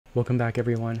Welcome back,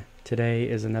 everyone. Today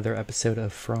is another episode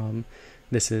of From.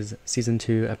 This is Season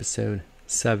 2, Episode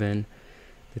 7.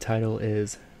 The title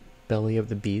is Belly of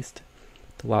the Beast.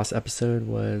 The last episode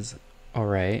was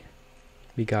alright.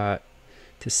 We got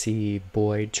to see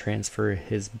Boyd transfer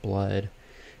his blood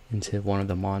into one of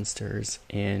the monsters,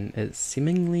 and it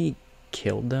seemingly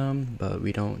killed them, but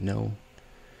we don't know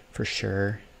for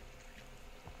sure.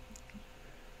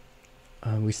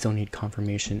 We still need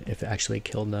confirmation if it actually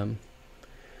killed them.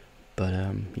 But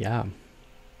yeah,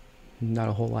 not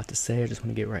a whole lot to say. I just want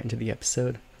to get right into the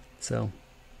episode. So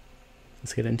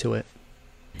let's get into it.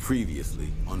 Previously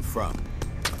on From.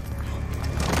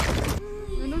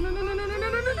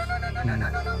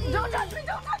 Don't touch me,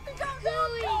 don't touch me,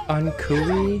 don't! On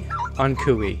Kui? On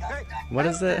Kui. What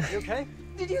is it? You okay?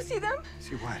 Did you see them?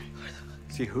 See what?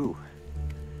 See who?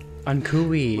 On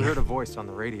Kui. We heard a voice on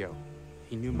the radio.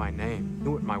 He knew my name,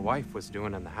 knew what my wife was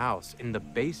doing in the house, in the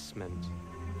basement.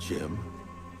 Jim.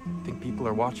 I think people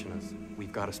are watching us.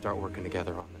 We've got to start working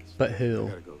together on this. But who?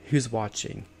 Who's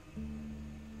watching?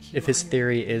 If his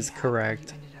theory is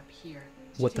correct,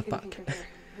 what the fuck?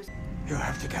 You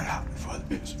have to get out before the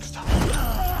music stops.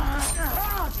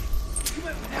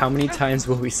 How many times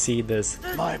will we see this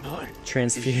My blood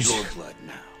transfusion? is your blood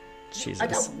now. Jesus. I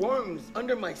got worms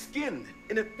under my skin,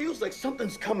 and it feels like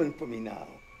something's coming for me now.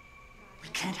 We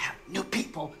can't have new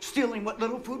people stealing what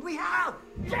little food we have.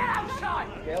 Get outside!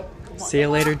 See you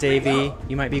later, Davy.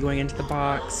 You might be going into the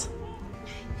box.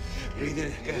 Breathe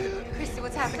in. Go ahead. Christy,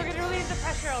 what's happening? We're gonna release the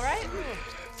pressure, all right?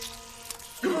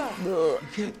 You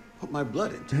can't put my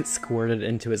blood into It squirted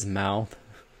into his mouth.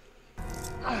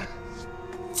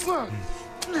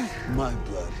 My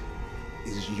blood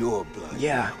is your blood.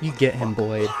 Yeah, you get him,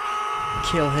 Boyd.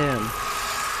 Kill him.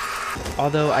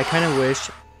 Although I kind of wish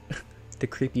the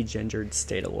creepy ginger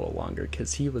stayed a little longer,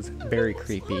 because he was very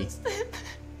creepy.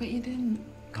 But you didn't.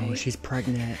 Okay? Oh, she's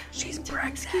pregnant. She's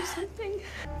pregnant. Rescue something. Do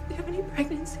you have any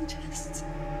pregnancy tests?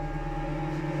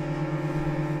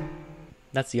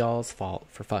 That's y'all's fault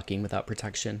for fucking without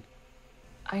protection.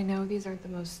 I know these aren't the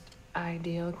most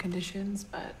ideal conditions,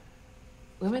 but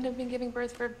women have been giving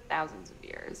birth for thousands of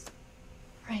years.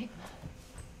 Right.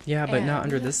 Yeah, but not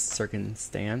And- under this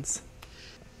circumstance.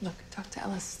 Look, talk to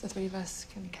Ellis. The three of us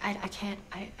can... I can't.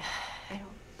 I don't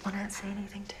want to say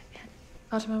anything to him.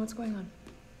 Fatima, what's going on?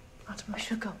 Fatima. We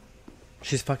should go.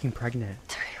 She's fucking pregnant.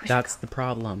 Sorry, we should That's go. the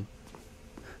problem.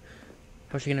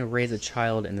 How's she gonna raise a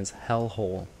child in this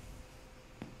hellhole?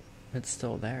 It's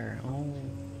still there. Oh.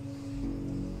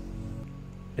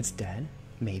 It's dead?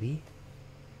 Maybe?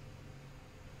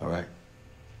 All right.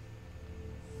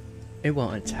 It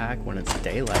won't attack when it's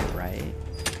daylight, right?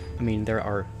 I mean, there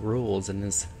are rules in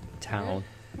this town.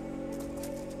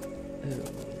 Ew.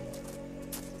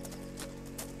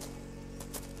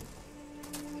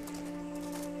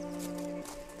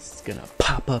 It's gonna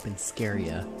pop up and scare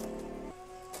ya.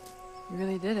 You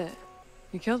really did it.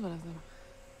 You killed one of them.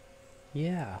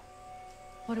 Yeah,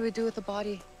 What do we do with the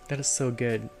body? that is so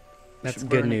good. That's should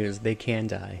good burn it. news. They can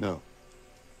die. No.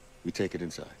 We take it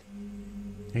inside.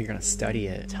 You're gonna study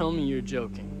it. Tell me you're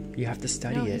joking. You have to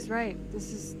study No, it. he's right.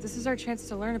 This is our chance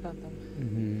to learn about them.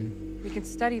 Mm-hmm. We can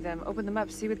study them, open them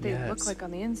up, see what they Yes. look like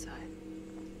on the inside.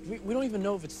 We don't even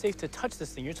know if it's safe to touch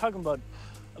this thing. You're talking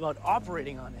about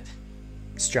operating on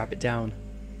it. Strap it down.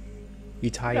 You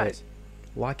tie Guys. it.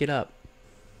 Lock it up.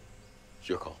 It's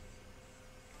your call.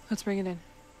 Let's bring it in.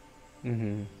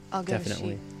 Mm-hmm. I'll get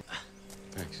Definitely. a sheet.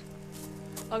 Thanks.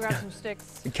 I'll grab some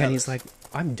sticks. Kenny's like,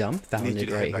 I'm I need you dumbfounded to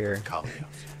head right back to here. the colony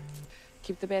office.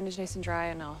 Keep the bandage nice and dry,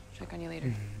 and I'll check on you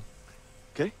later.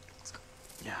 Okay?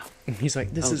 And he's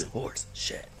like, this How's is it? horse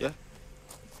shit. Yeah?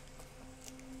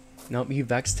 Nope, you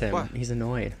vexed him. What? He's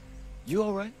annoyed. You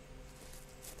all right?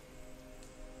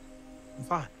 I'm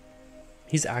fine.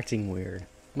 He's acting weird.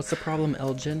 What's the problem,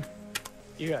 Elgin?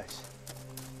 You guys.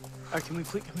 All right, can we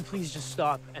please just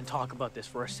stop and talk about this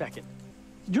for a second?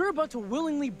 You're about to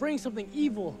willingly bring something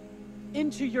evil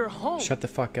into your home. Shut the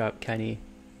fuck up, Kenny.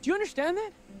 Do you understand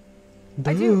that?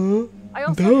 I do. I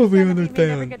also Duh, we understand that we may never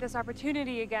understand. get this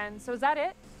opportunity again. So is that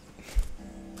it?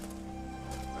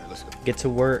 All right, let's go. Get to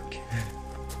work.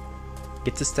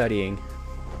 Get to studying.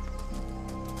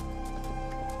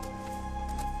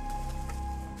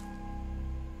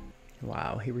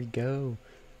 Wow, here we go.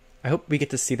 I hope we get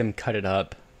to see them cut it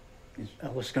up. Is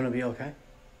Ellis gonna be okay?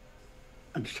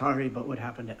 I'm sorry about what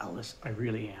happened to Ellis. I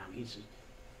really am. He's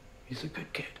a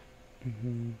good kid.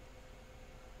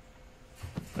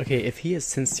 Okay, if he is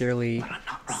sincerely But I'm not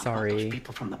wrong about those sorry,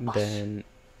 people from the bus. then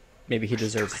maybe he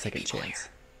There's deserves too a second many people chance.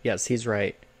 here. Yes, he's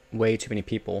right. Way too many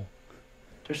people.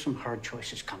 There's some hard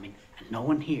choices coming, and no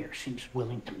one here seems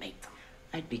willing to make them.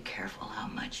 I'd be careful how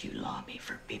much you lobby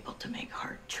for people to make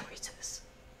hard choices.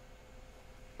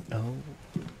 Oh,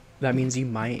 that means you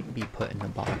might be put in a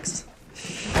box.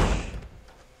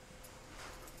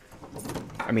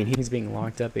 I mean, he's being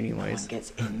locked up No anyways. one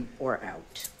gets in or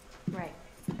out. Right.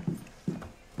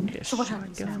 Yeah, So what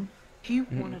happens now? He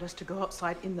wanted us to go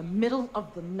outside in the middle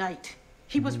of the night.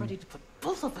 He was ready to put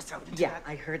both of us out into Yeah, that.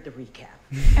 I heard the recap.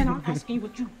 And I'm asking you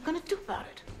what you're gonna do about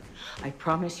it. I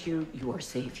promise you, you are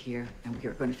safe here, and we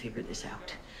are going to figure this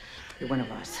out. You're one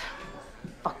of us.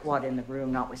 Fuckwad in the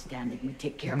room notwithstanding, we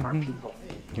take care of our people.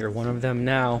 You're one of them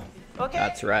now. Okay.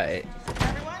 That's right.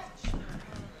 Everyone?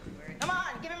 Come on,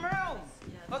 give him room.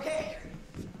 Okay.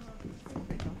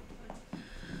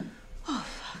 Oh,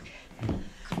 fuck.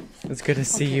 It's good to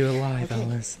see you alive, Okay.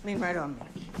 Alice. Lean right on me.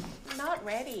 I'm not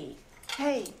ready.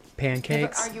 Hey,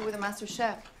 Pancakes. never argue with a master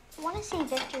chef. I want to see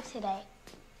Victor today.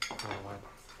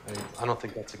 I don't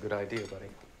think that's a good idea, buddy.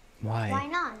 Why Why?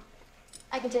 not?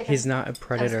 I can take He's him. not a I was gonna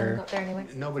predator. go there anyway.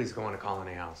 Nobody's going to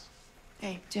Colony House.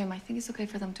 Hey, Jim, I think it's okay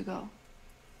for them to go.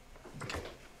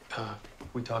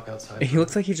 We talk outside. He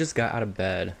looks like he just got out of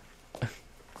bed.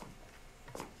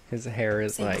 His hair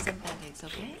is Save me like... some pancakes,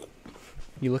 okay?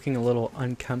 You looking a little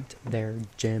unkempt there,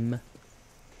 Jim.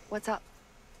 What's up?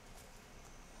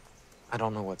 I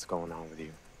don't know what's going on with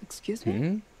you. Excuse me?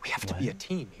 Hmm? We have to be a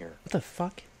team here. What the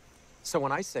fuck? So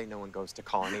when I say no one goes to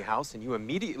Colony House and you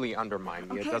immediately undermine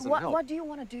me, it Okay, doesn't what help. what do you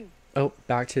want to do? Oh,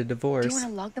 back to Do you divorce. want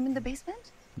to lock them in the basement?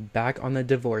 Back on the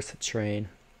divorce train.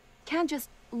 Can't just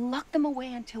lock them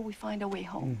away until we find a way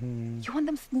home. Mm-hmm. You want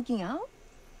them sneaking out?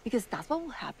 Because that's what will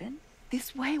happen.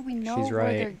 This way we know She's where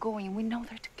right. they're going. We know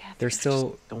they're together. They're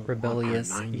still Don't want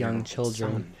rebellious our 9-year-old young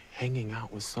children. son hanging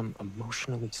out with some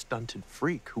emotionally stunted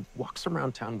freak who walks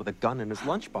around town with a gun in his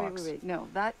lunchbox. Wait. No,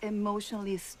 that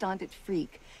emotionally stunted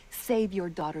freak saved your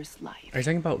daughter's life. Are you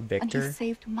talking about And Victor? he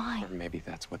saved mine. Or maybe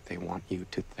that's what they want you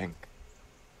to think.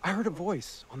 I heard a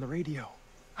voice on the radio.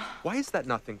 Why is that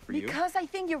nothing for you? Because I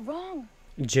think you're wrong.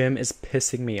 Jim is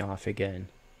pissing me off again.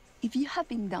 If you have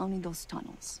been down in those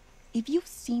tunnels, if you've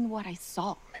seen what I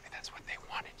saw, Maybe that's what they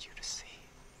wanted you to see.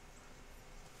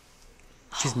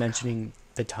 She's mentioning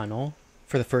the tunnel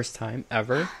for the first time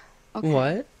ever. Okay.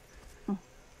 What?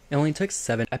 It only took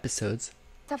 7 episodes.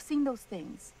 I've seen those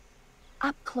things.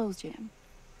 Up close, Jim.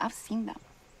 I've seen them.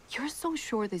 You're so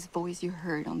sure this voice you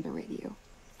heard on the radio.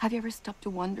 Have you ever stopped to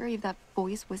wonder if that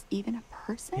voice was even a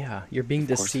person? Yeah, you're being Of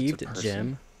course it's a deceived, person.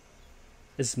 Jim.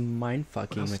 Is mind What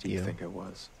fucking else with do you you. think it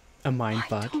was? A mind I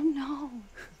fuck. don't know.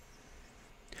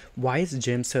 Why is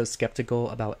Jim so skeptical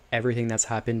about everything that's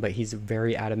happened, but he's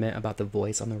very adamant about the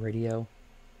voice on the radio?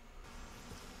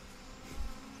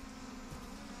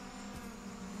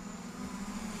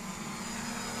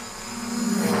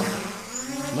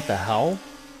 What the hell?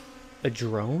 A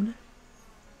drone?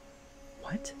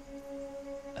 What?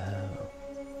 Oh.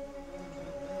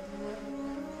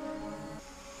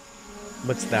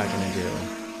 What's that gonna do?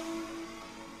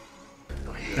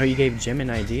 Oh, you gave Jim an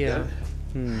idea.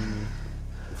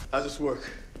 How's this work?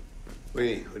 What do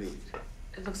you need? What do you need?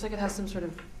 It looks like it has some sort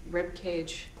of rib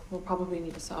cage. We'll probably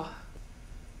need a saw.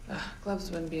 Gloves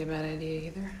wouldn't be a bad idea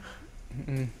either.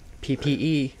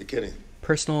 PPE. You're kidding.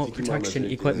 Personal Think your mom has protection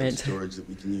anything in equipment. storage that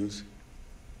we can use?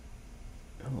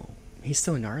 Oh, he's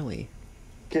so gnarly.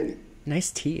 Kenny.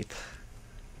 Nice teeth.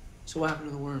 So what happened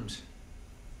to the worms?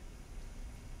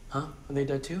 Huh? Are they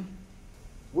dead too?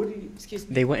 What do you... Excuse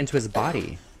me. They went into his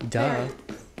body. Duh.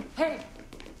 Hey,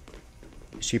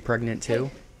 Is she pregnant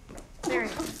too? Mary.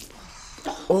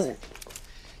 Oh.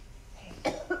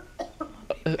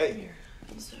 Hey.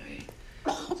 I'm sorry.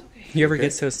 It's okay. You ever Okay.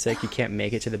 get so sick you can't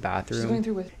make it to the She's bathroom? going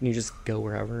through with. And you just go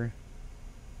wherever?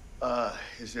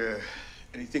 Is there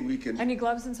anything we can... I need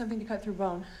gloves and something to cut through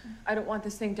bone. I don't want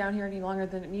this thing down here any longer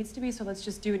than it needs to be, so let's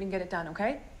just do it and get it done,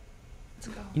 okay? Let's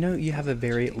go. You know, you have a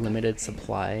very limited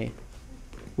supply.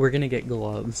 We're gonna get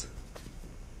gloves.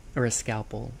 Or a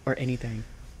scalpel. Or anything.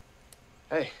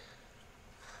 Hey.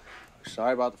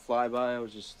 Sorry about the flyby. I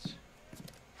was just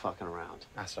fucking around.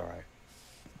 That's all right.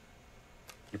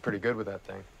 You're pretty good with that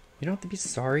thing. You don't have to be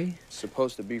sorry. It's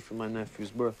supposed to be for my nephew's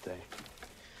birthday.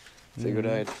 Figured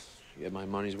I'd get my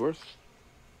money's worth.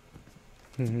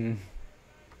 Mm-hmm.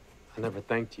 I never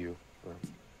thanked you for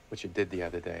what you did the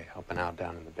other day, helping out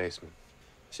down in the basement.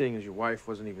 Seeing as your wife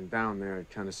wasn't even down there, it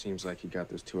kind of seems like you got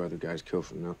those 2 other guys killed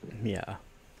for nothing. Yeah.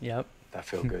 Yep. That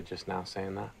feel good just now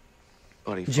saying that?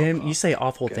 Buddy, fuck Jim, you off, say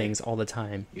awful okay? things all the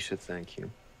time. You should thank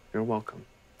you. You're welcome.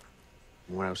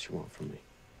 And what else you want from me?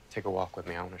 Take a walk with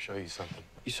me. I want to show you something.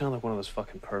 You sound like one of those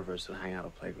fucking perverts that hang out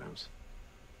at playgrounds.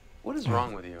 What is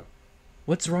wrong with you?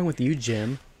 What's wrong with you,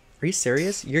 Jim? Are you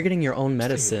serious? You're getting your own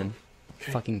medicine.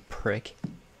 Fucking prick.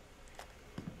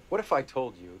 What if I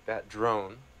told you that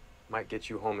drone might get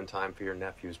you home in time for your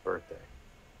nephew's birthday?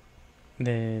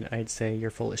 Then I'd say you're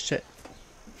full of shit.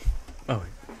 Oh,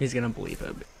 he's gonna believe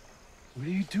it. What are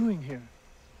you doing here?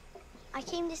 I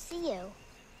came to see you.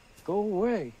 Go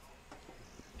away.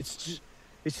 It's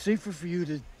safer for you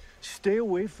to stay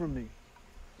away from me.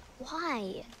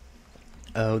 Why?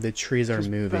 Oh, the trees are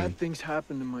moving. Bad things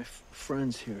happen to my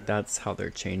friends here. That's how they're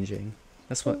changing.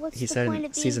 That's Well, what what's he the said point in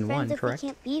of being season friends 1, if correct? We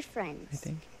can't be friends. I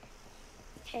think.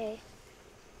 Okay.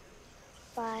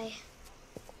 Bye.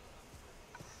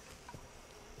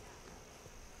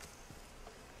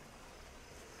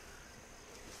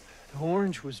 The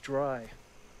orange was dry.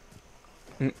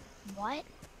 What?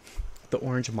 The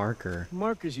orange marker. The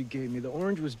markers you gave me, the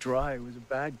orange was dry. It was a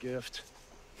bad gift.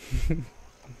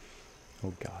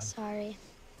 Oh God. Sorry.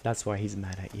 That's why he's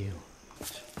mad at you.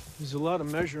 There's a lot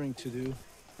of measuring to do.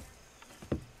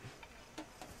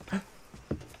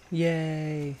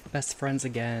 Yay! Best friends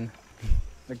again.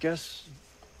 I guess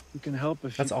you can help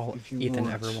if That's you, all if you Ethan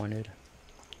want. ever wanted.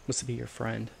 Was to be your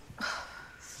friend.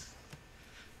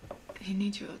 He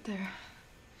needs you out there.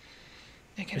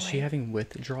 I can Is wait. she having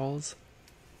withdrawals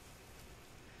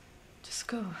Just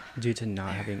go. due to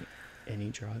not having any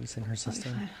drugs in her I'll be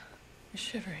system? fine. You're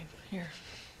shivering. Here.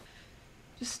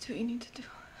 Just do what you need to do.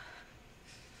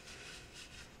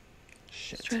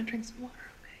 Shit. Just try and drink some water,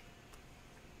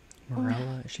 okay?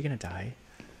 Morella, is she gonna die?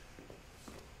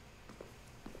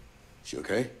 She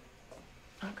okay?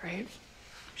 Not great.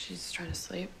 She's trying to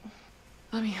sleep.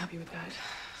 Let me help you with that.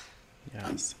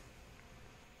 Yes.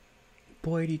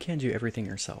 Boyd, you can't do everything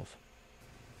yourself.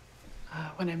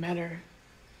 When I met her,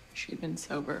 she'd been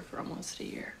sober for almost a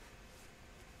year.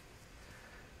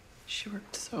 She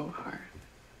worked so hard.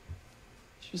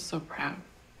 She was so proud.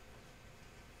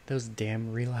 Those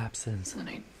damn relapses. And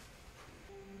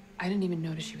I didn't even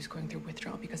notice she was going through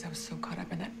withdrawal because I was so caught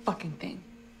up in that fucking thing.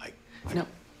 No,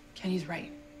 Kenny's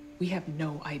right. We have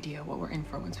no idea what we're in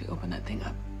for once we open that thing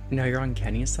up. Now you're on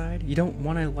Kenny's side? You don't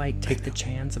want to, like, take the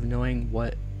chance of knowing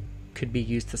what could be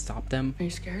used to stop them? Are you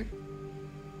scared?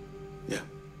 Yeah.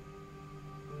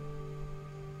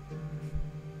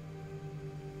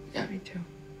 Yeah, me too.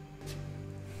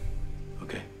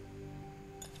 Okay.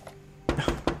 I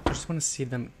just want to see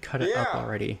them cut it up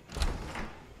already.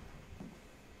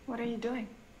 What are you doing?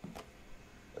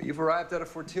 Well, you've arrived at a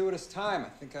fortuitous time. I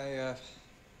think I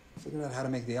figured out how to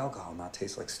make the alcohol not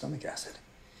taste like stomach acid.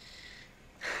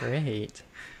 Great.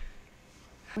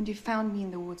 When you found me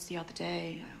in the woods the other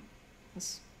day, I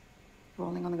was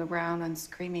rolling on the ground and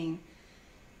screaming.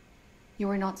 You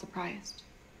were not surprised.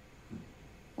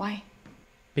 Why?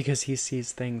 Because he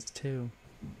sees things too.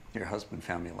 Your husband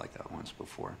found me like that once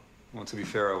before. Well, to be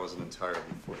fair, I wasn't entirely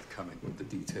forthcoming with the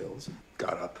details.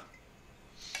 Got up.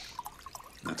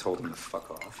 And I told him to fuck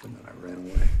off, and then I ran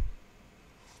away.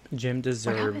 Jim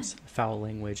deserves foul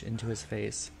language into his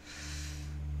face.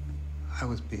 I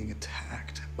was being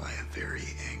attacked by a very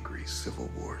angry Civil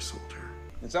War soldier.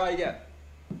 That's all you get.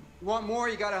 You want more,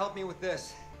 you gotta help me with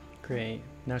this. Great.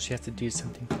 Now she has to do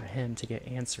something for him to get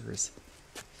answers.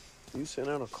 You sent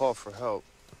out a call for help.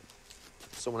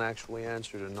 Someone actually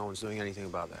answered and no one's doing anything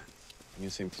about that. You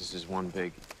think this is one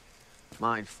big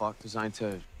mind fuck designed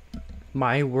to...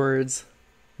 My words.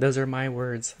 Those are my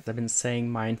words. I've been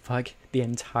saying mindfuck the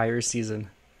entire season.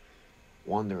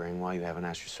 Wondering why you haven't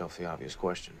asked yourself the obvious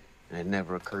question. And it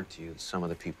never occurred to you that some of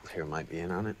the people here might be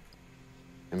in on it?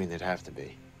 I mean, they'd have to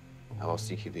be. How else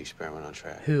do you keep the experiment on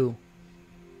track? Who?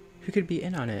 Who could be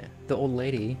in on it? The old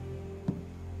lady.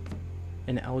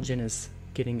 And Elgin is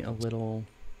getting a little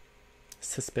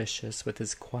suspicious with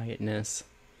his quietness.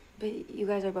 But you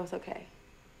guys are both okay.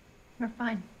 We're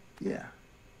fine. Yeah.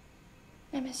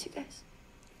 I miss you guys.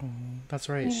 Oh, that's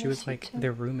right. I She was miss you like too.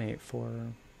 their roommate for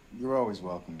You're always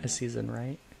welcome. a season,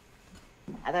 right?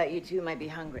 I thought you two might be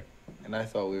hungry. And I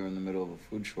thought we were in the middle of a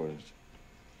food shortage.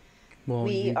 Well,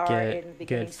 We you are in the get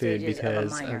beginning good food stages of a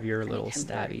because minor of your little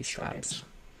temporary stabby shortage. stabs.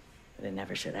 But it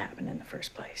never should have happened in the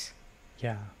first place.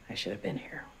 Yeah. I should have been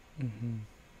here. Mm-hmm.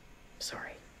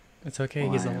 Sorry. It's okay.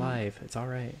 He's alive. It's all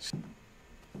right.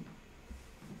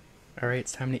 All right,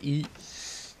 it's time to eat.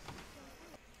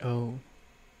 Oh,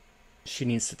 she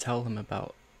needs to tell him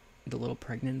about the little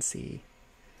pregnancy.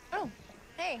 Oh,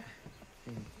 hey.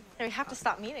 We have to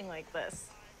stop meeting like this.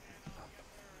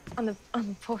 On the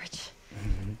porch.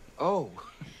 Oh,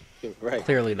 right.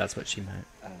 Clearly, that's what she meant.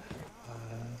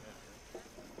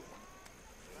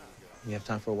 You have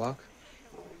time for a walk?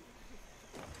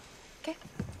 Okay.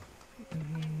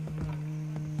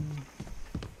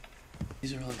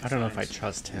 I don't know if I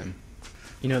trust him.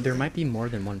 You know, there might be more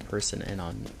than one person in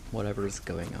on whatever's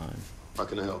going on. How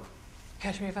can I help?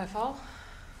 Catch me if I fall?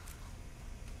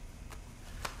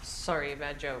 Sorry,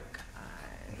 bad joke.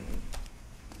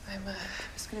 I'm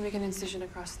just gonna make an incision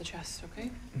across the chest, okay?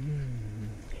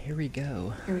 Here we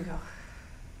go. Here we go.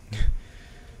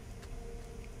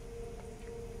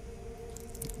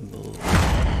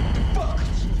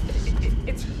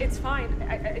 It's fine.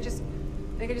 I think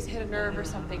I just hit a nerve or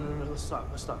something. No, stop.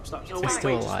 He's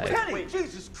still alive. Wait,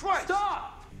 Jesus Christ!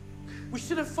 Stop! We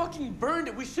should have fucking burned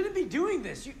it. We shouldn't be doing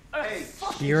this. Hey,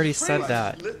 He already said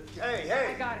that.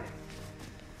 Hey.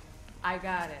 I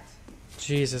got it.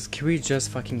 Jesus, can we just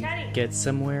fucking get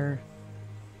somewhere?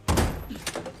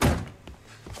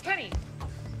 Kenny!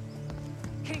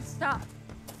 Kenny, stop!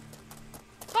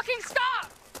 Fucking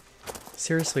stop!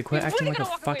 Seriously, quit acting like a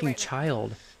walk away fucking right now.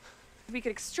 child. If we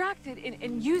could extract it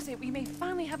and use it, we may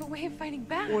finally have a way of fighting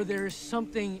back. Or there's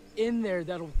something in there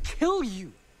that'll kill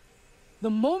you. The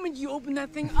moment you open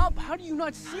that thing up, how do you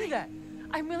not see that?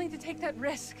 I'm willing to take that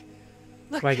risk.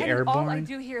 Look, Like Kenny, all I airborne?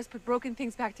 do here is put broken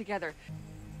things back together.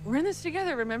 We're in this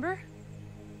together, remember?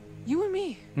 You and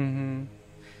me. Mm-hmm.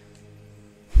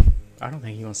 I don't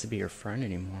think he wants to be your friend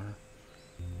anymore.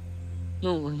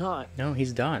 No, we're not. No,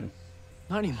 he's done.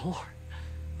 Not anymore.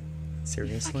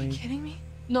 Seriously? Are you kidding me?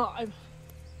 No,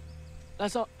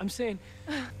 that's all I'm saying.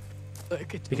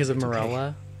 Because of it's okay.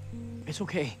 Morella? It's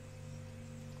okay.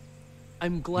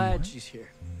 I'm glad she's here.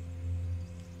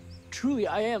 Truly,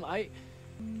 I am. I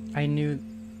knew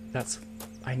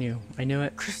I knew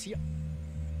it. Chrissy,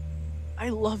 I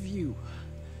love you.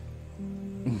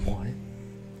 What?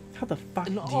 How the fuck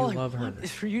And do you all I love her? want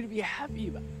is for you to be happy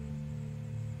about.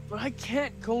 But I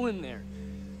can't go in there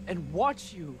and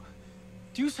watch you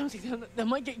do something that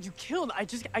might get you killed. I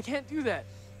can't do that.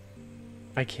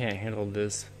 I can't handle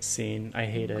this scene. I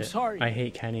hate it. I'm sorry. I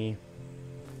hate Kenny.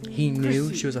 He knew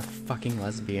Chrissy. she was a fucking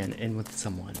lesbian and with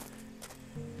someone.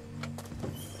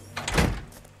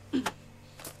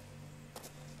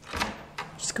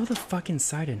 Just go the fuck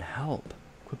inside and help.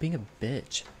 Quit being a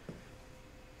bitch.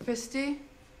 Christy?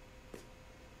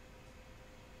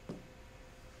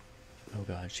 Oh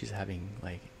god, she's having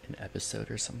like an episode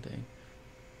or something.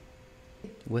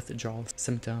 Withdrawal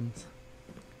symptoms.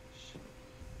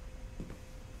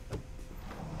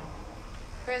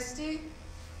 Christy?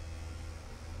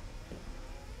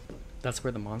 That's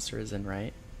where the monster is in,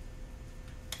 right?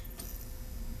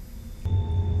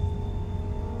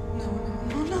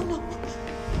 No.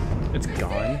 It's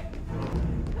gone.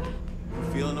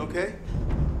 You feeling okay?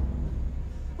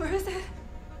 Where is it?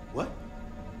 What?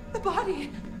 The body.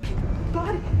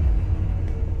 Body.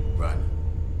 Run.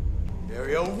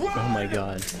 Dario, run! Oh my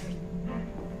god.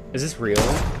 Is this real?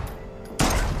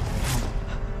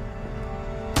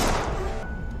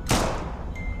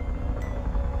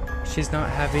 She's not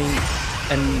having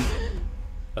an...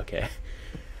 Okay.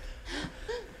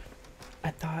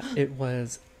 I thought it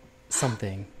was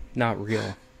something, not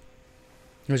real.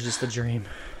 It was just a dream.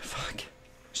 Fuck.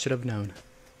 Should have known.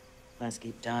 Plants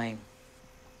keep dying.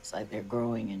 It's like they're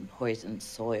growing in poisoned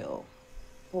soil.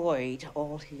 Boyd,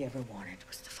 all he ever wanted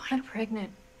was to find I'm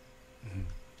pregnant.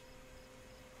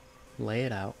 Lay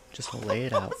it out. Just lay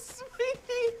it out.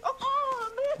 Sweetie,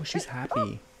 Oh, she's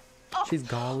happy. She's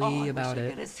golly about I it.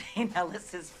 could have seen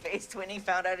Ellis's face when he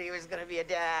found out he was gonna be a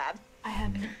dad. I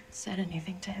haven't said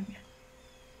anything to him yet.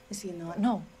 Is he not?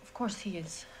 No, of course he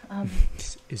is.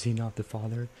 Is he not the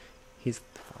father? He's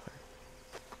the father.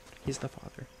 He's the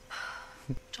father.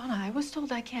 Jonna, I was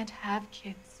told I can't have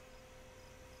kids.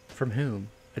 From whom?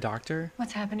 A doctor?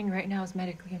 What's happening right now is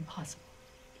medically impossible.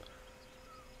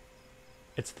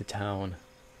 It's the town.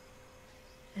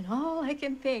 And all I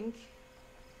can think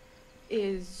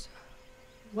is,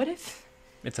 what if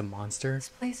It's a monster. this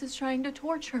place is trying to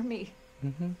torture me?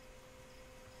 Mm-hmm.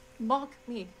 Mock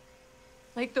me.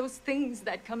 Like those things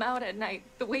that come out at night,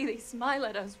 the way they smile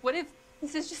at us. What if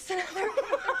this is just another...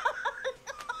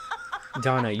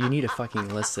 Donna, you need to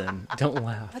fucking listen. Don't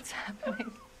laugh. What's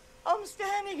happening? I'm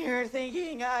standing here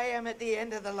thinking I am at the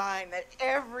end of the line, that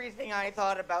everything I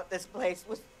thought about this place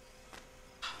was...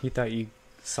 You thought you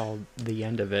saw the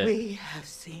end of it. We have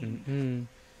seen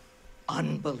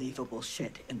unbelievable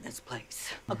shit in this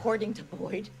place. According to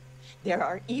Boyd, there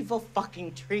are evil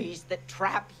fucking trees that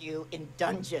trap you in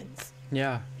dungeons.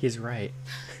 Yeah, he's right.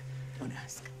 Don't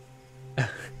ask.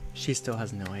 She still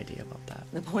has no idea about that.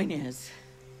 The point is,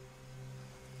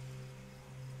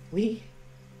 we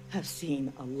have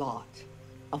seen a lot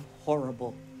of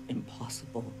horrible,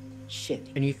 impossible shit.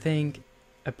 And you think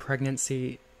a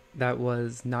pregnancy that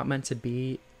was not meant to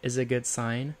be is a good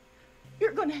sign?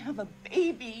 You're gonna have a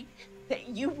baby that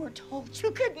you were told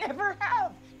you could never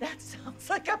have. That sounds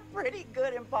like a pretty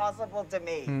good impossible to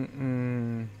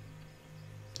me.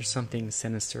 There's something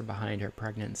sinister behind her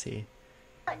pregnancy.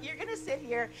 You're gonna sit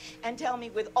here and tell me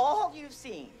with all you've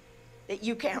seen that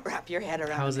you can't wrap your head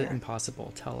around How is a it miracle?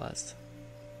 impossible? Tell us.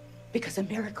 Because a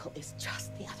miracle is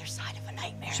just the other side of a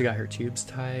nightmare. She got her tubes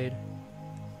tied.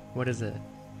 What is it?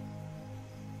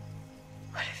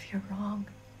 What if you're wrong?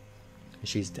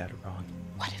 She's dead wrong.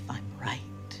 What if I'm right?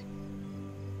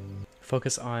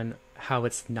 Focus on how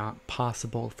it's not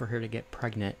possible for her to get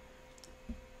pregnant.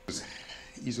 It was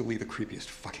easily the creepiest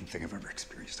fucking thing I've ever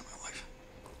experienced in my life.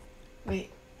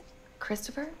 Wait,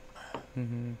 Christopher?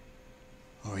 Mm-hmm.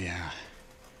 Oh, yeah.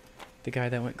 The guy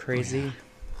that went crazy. Oh, yeah.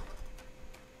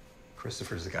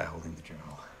 Christopher's the guy holding the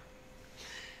journal.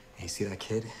 Hey, you see that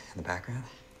kid in the background?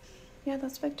 Yeah,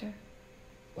 that's Victor.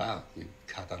 Wow, you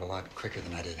caught that a lot quicker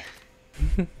than I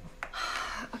did.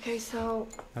 Okay, so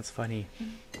That's funny.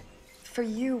 for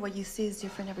you, what you see is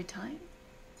different every time?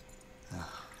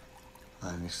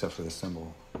 Except for the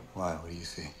symbol. Why? What do you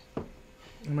see? Oh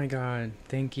my god,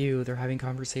 thank you. They're having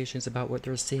conversations about what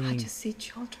they're I seeing. just see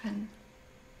children.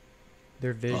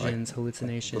 Their visions, Like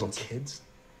hallucinations. little kids?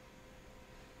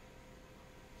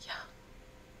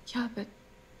 Yeah, but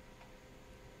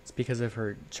It's because of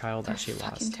her child they're that she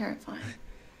fucking lost. terrifying.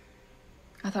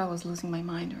 I thought I was losing my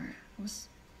mind or I was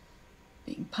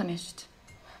being punished.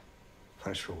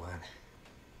 Punished for what?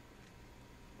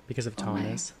 Because of Oh, my.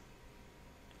 Thomas.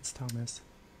 It's Thomas.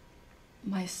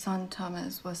 My son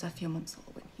Thomas was a few months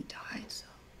old when he died, so.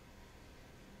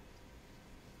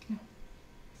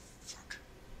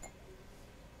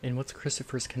 And what's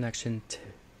Christopher's connection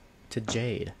to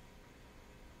Jade?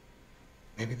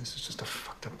 Maybe this is just a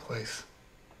fucked up place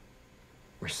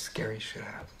where scary shit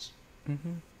happens.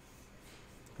 Mm-hmm.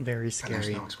 Very And scary.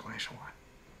 there's no explanation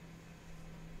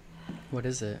why. What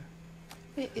is it?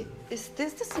 Wait, is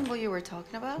this the symbol you were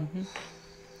talking about? Mm-hmm.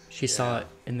 She saw it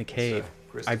in the cave.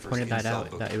 I Christopher's pointed that inside out,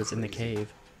 book that it was in the crazy.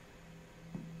 cave.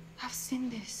 I've seen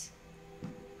this.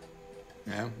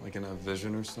 Yeah, like in a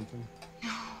vision or something?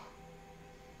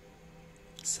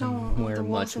 Somewhere the much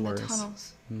walls in the worse.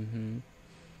 tunnels. Mm-hmm.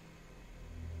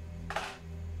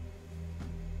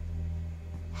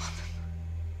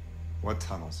 What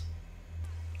tunnels?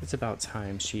 It's about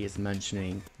time she is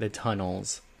mentioning the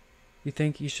tunnels. You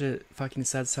think you should fucking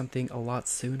said something a lot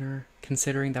sooner,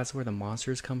 considering that's where the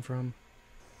monsters come from?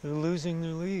 They're losing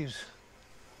their leaves.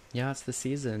 Yeah, it's the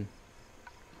season.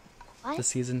 What? The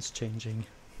season's changing.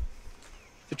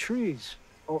 The trees.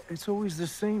 Oh, it's always the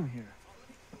same here.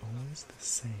 Always the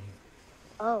same.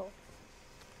 Oh,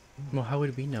 Well, how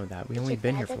would we know that? We only it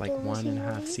been bad here for that like they're losing 1.5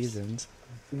 their leaves? seasons.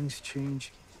 When things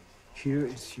change, here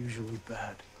it's usually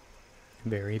bad.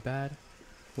 Very bad.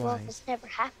 well, Why? if it's never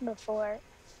happened before,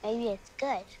 maybe it's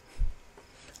good.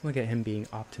 Look at him being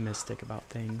optimistic about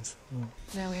things.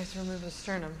 Now we have to remove the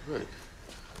sternum. Right.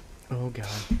 Oh god,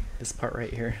 this part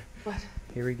right here. What?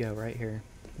 Here we go, right here.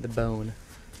 The bone.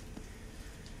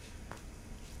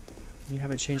 You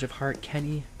have a change of heart,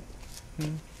 Kenny?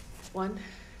 1,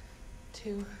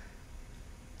 2,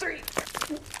 3.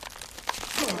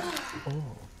 Oh.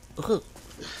 Ugh.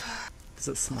 Does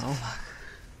it smell?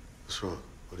 What's wrong?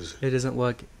 What is it? It doesn't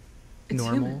look It's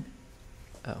normal. human.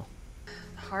 Oh.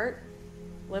 Heart,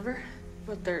 liver,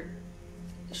 but they're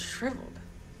shriveled.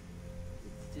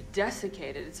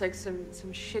 Desiccated. It's like some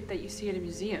shit that you see at a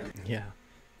museum. Yeah.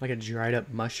 Like a dried up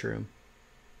mushroom.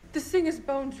 This thing is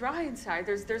bone dry inside.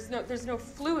 There's no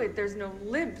fluid. There's no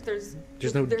lymph. There's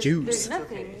no juice. There's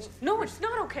nothing. No, it's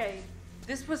not okay.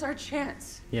 This was our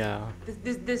chance. Yeah.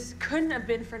 This couldn't have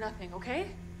been for nothing. Okay?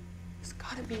 There's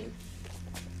gotta be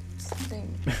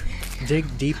something. Dig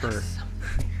deeper.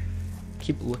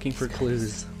 Keep looking for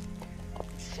clues.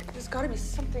 There's gotta be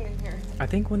something in here. I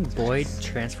think when Boyd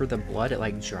transferred the blood, it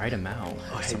like dried him out.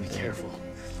 Oh, hey, be careful.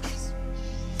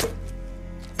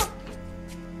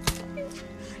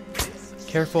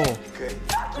 Careful. Okay.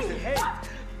 Hey.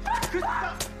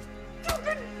 Oh,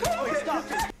 stop.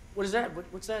 What is that?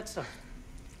 What's that stuff?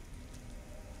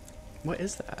 What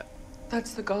is that?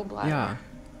 That's the gallbladder. Yeah.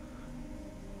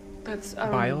 That's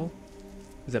Bile?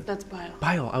 Is it That's bile.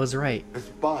 bile? I was right. It's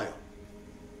bile.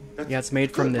 Yeah, it's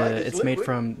made from good, the right? it's made liquid.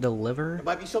 from the liver. It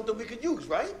might be something we could use,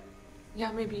 right?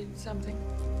 Yeah, maybe something.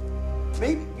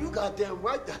 Maybe you goddamn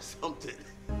right. That's something.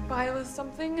 Bile is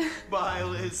something.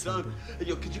 Bile is something. Hey,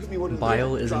 yo, could you give me one of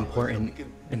Bile those is droppers so important we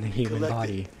can in the human collect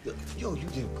body. it? Yo, you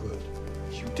did good.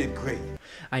 You did great.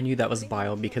 I knew that was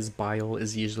bile because bile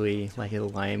is usually like a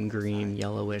lime green,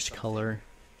 yellowish color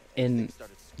in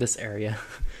this area.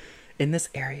 In this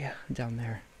area down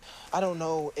there. I don't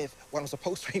know if what I'm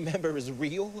supposed to remember is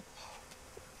real,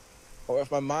 or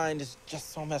if my mind is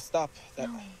just so messed up that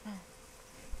Who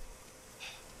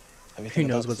everything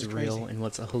knows about what's this is real crazy. and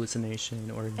what's a hallucination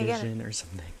or a I get it. vision or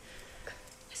something.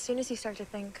 soon as you start to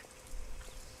think,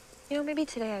 you know, maybe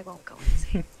today I won't go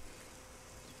insane.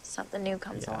 Something new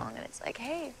comes along and it's like,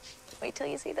 hey, wait till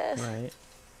you see this. Right.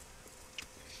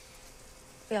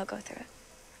 We all go through it.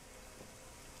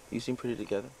 You seem pretty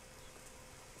together.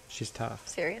 She's tough.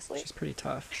 Seriously? She's pretty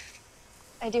tough.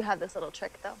 I do have this little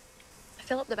trick, though. I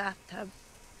fill up the bathtub,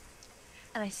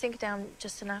 and I sink down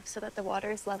just enough so that the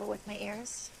water is level with my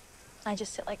ears. I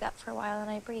just sit like that for a while,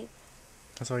 and I breathe.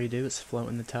 That's all you do is float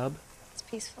in the tub? It's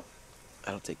peaceful.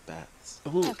 I don't take baths.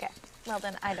 Ooh. Okay, well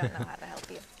then I don't know how to help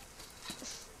you.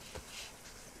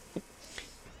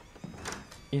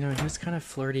 You know, he was kind of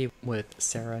flirty with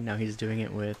Sarah. Now he's doing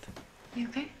it with You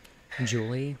okay?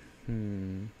 Julie.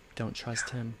 Don't trust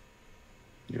him.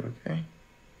 You okay?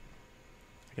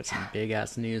 I got some big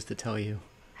ass news to tell you.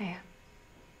 I am.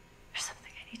 There's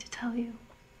something I need to tell you.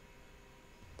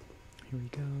 Here we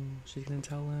go. She's gonna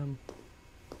tell him.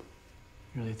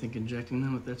 You really think injecting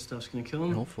them with that stuff's gonna kill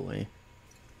him? Hopefully.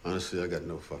 Honestly, I got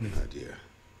no fucking idea.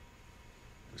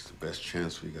 It's the best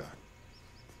chance we got.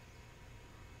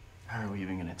 How are we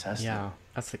even gonna test it? Yeah,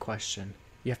 that's the question.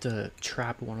 You have to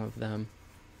trap one of them.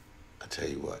 I tell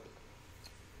you what.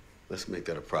 Let's make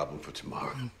that a problem for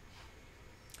tomorrow.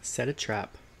 Set a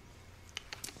trap.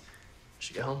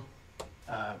 Should get home.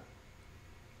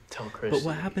 Tell Chris. But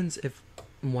what happens if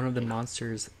one of the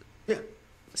monsters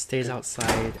stays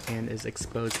outside and is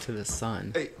exposed to the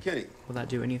sun? Hey, Kenny. Will that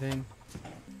do anything?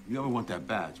 You ever want that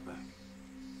badge back?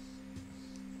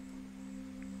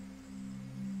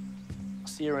 I'll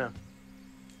see you around.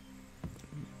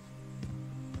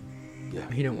 Yeah.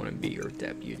 You don't want to be your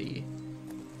deputy.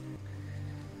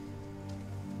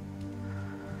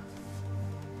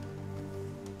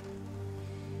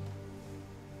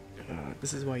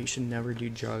 This is why you should never do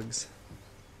drugs.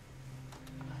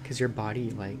 Because your body,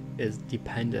 like, is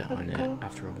dependent on it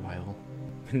after a while.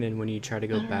 And then when you try to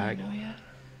go back, really know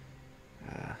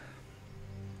yet.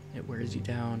 It wears you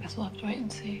down. Guess we'll have to wait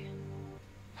and see.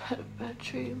 I had a bad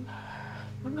dream.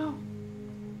 Oh no.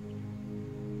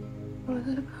 What was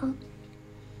it about?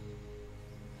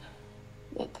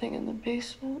 That thing in the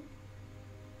basement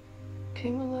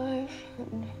came alive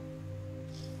and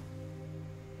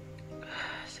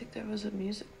I think there was a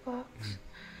music box.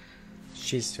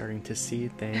 She's starting to see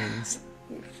things.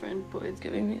 Your friend Boyd's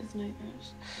giving me his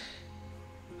nightmares.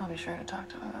 I'll be sure to talk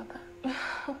to him about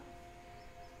that.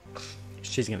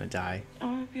 She's gonna die. I'm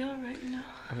gonna be alright now.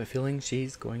 I have a feeling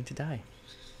she's going to die.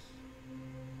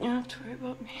 You don't have to worry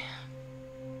about me.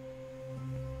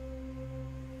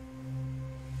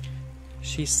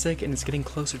 She's sick and it's getting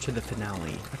closer to the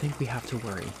finale. I think we have to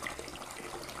worry.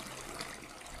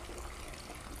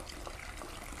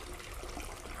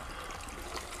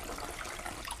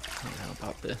 I don't know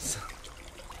about this.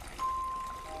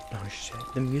 Oh shit.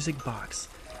 The music box.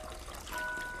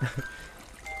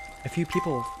 A few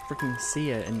people freaking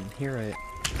see it and hear it.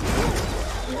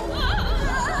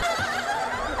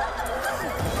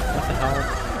 What the hell?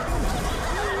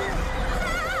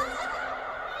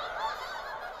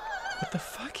 What the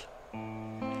fuck?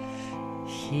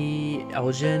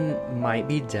 Elgin might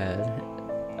be dead.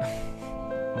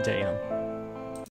 Damn.